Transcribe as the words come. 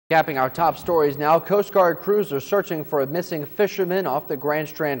Capping our top stories now, Coast Guard crews are searching for a missing fisherman off the Grand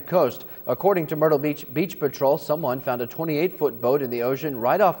Strand coast. According to Myrtle Beach Beach Patrol, someone found a 28-foot boat in the ocean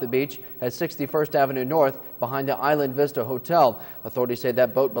right off the beach at 61st Avenue North behind the Island Vista Hotel. Authorities say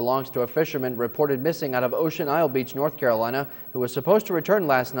that boat belongs to a fisherman reported missing out of Ocean Isle Beach, North Carolina, who was supposed to return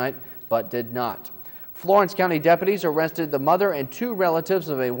last night but did not. Florence County deputies arrested the mother and two relatives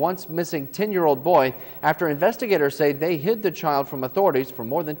of a once missing 10-year-old boy after investigators say they hid the child from authorities for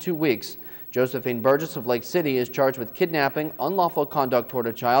more than 2 weeks. Josephine Burgess of Lake City is charged with kidnapping, unlawful conduct toward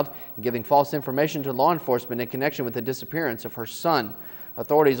a child, and giving false information to law enforcement in connection with the disappearance of her son.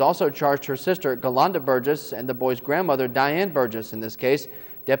 Authorities also charged her sister, Galanda Burgess, and the boy's grandmother, Diane Burgess, in this case.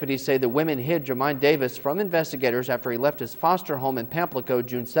 Deputies say the women hid Jermaine Davis from investigators after he left his foster home in Pamplico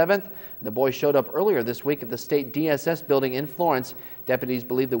June 7th. The boy showed up earlier this week at the state DSS building in Florence. Deputies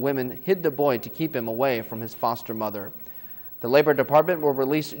believe the women hid the boy to keep him away from his foster mother. The Labor Department will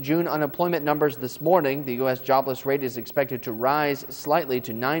release June unemployment numbers this morning. The U.S. jobless rate is expected to rise slightly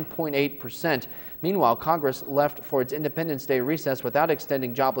to 9.8%. Meanwhile, Congress left for its Independence Day recess without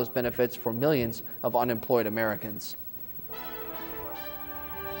extending jobless benefits for millions of unemployed Americans.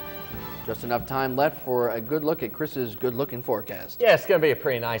 Just enough time left for a good look at Chris's good-looking forecast. Yeah, it's going to be a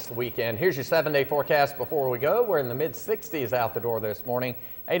pretty nice weekend. Here's your 7-day forecast before we go. We're in the mid-60s out the door this morning.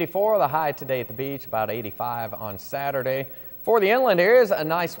 84 the high today at the beach, about 85 on Saturday. For the inland areas, a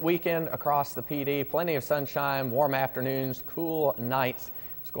nice weekend across the PD. Plenty of sunshine, warm afternoons, cool nights.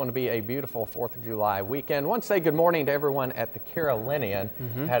 It's going to be a beautiful 4th of July weekend. I want to say good morning to everyone at the Carolinian.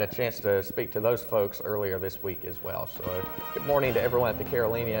 Had a chance to speak to those folks earlier this week as well. So good morning to everyone at the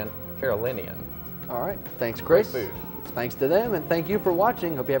Carolinian. All right. Thanks, Chris. Great food. Thanks to them, and thank you for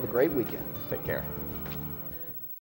watching. Hope you have a great weekend. Take care.